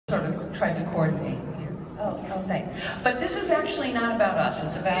tried to coordinate with you. Oh, thanks. But this is actually not about us.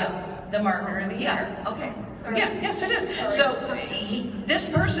 It's about the marketer of the year. Okay. Sorry. Yeah, yes it is. So this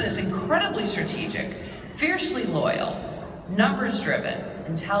person is incredibly strategic, fiercely loyal, numbers driven,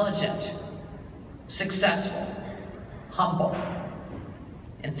 intelligent, successful, humble,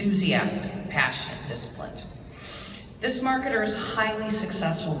 enthusiastic, passionate, disciplined. This marketer is highly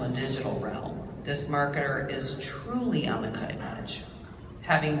successful in the digital realm. This marketer is truly on the cutting edge,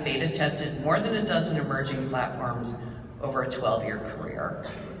 having beta tested more than a dozen emerging platforms over a 12-year career.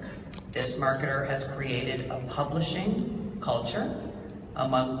 This marketer has created a publishing culture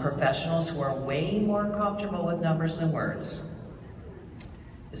among professionals who are way more comfortable with numbers than words.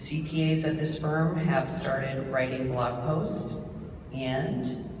 The CPAs at this firm have started writing blog posts,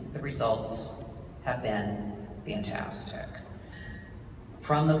 and the results have been fantastic.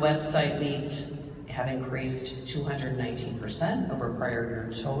 From the website, leads have increased 219% over prior year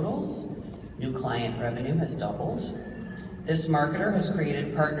totals. New client revenue has doubled. This marketer has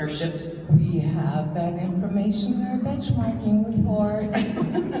created partnerships. We have that information in our benchmarking report.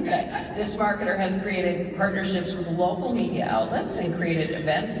 Okay. This marketer has created partnerships with local media outlets and created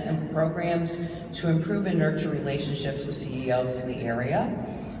events and programs to improve and nurture relationships with CEOs in the area.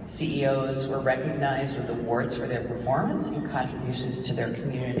 CEOs were recognized with awards for their performance and contributions to their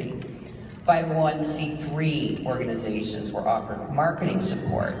community. 501c3 organizations were offered marketing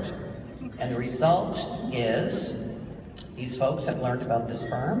support, and the result is these folks have learned about this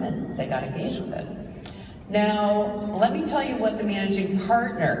firm and they got engaged with it. Now, let me tell you what the managing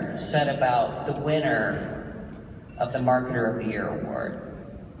partner said about the winner of the Marketer of the Year award.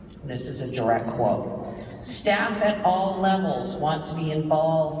 This is a direct quote. Staff at all levels want to be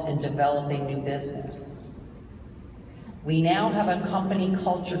involved in developing new business. We now have a company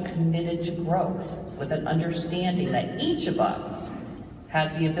culture committed to growth with an understanding that each of us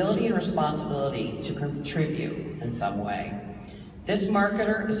has the ability and responsibility to contribute in some way. This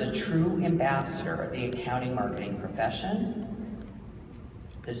marketer is a true ambassador of the accounting marketing profession.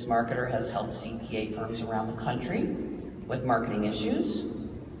 This marketer has helped CPA firms around the country with marketing issues.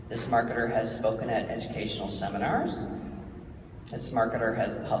 This marketer has spoken at educational seminars. This marketer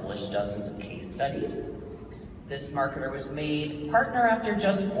has published dozens of case studies. This marketer was made partner after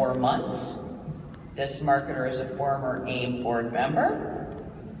just 4 months. This marketer is a former AIM board member.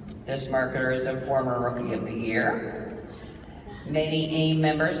 This marketer is a former Rookie of the Year. Many AIM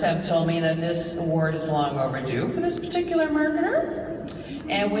members have told me that this award is long overdue for this particular marketer.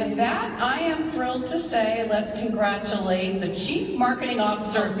 And with that, I am thrilled to say, let's congratulate the Chief Marketing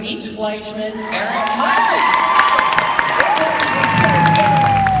Officer of Beach Fleischman, Eric Murray.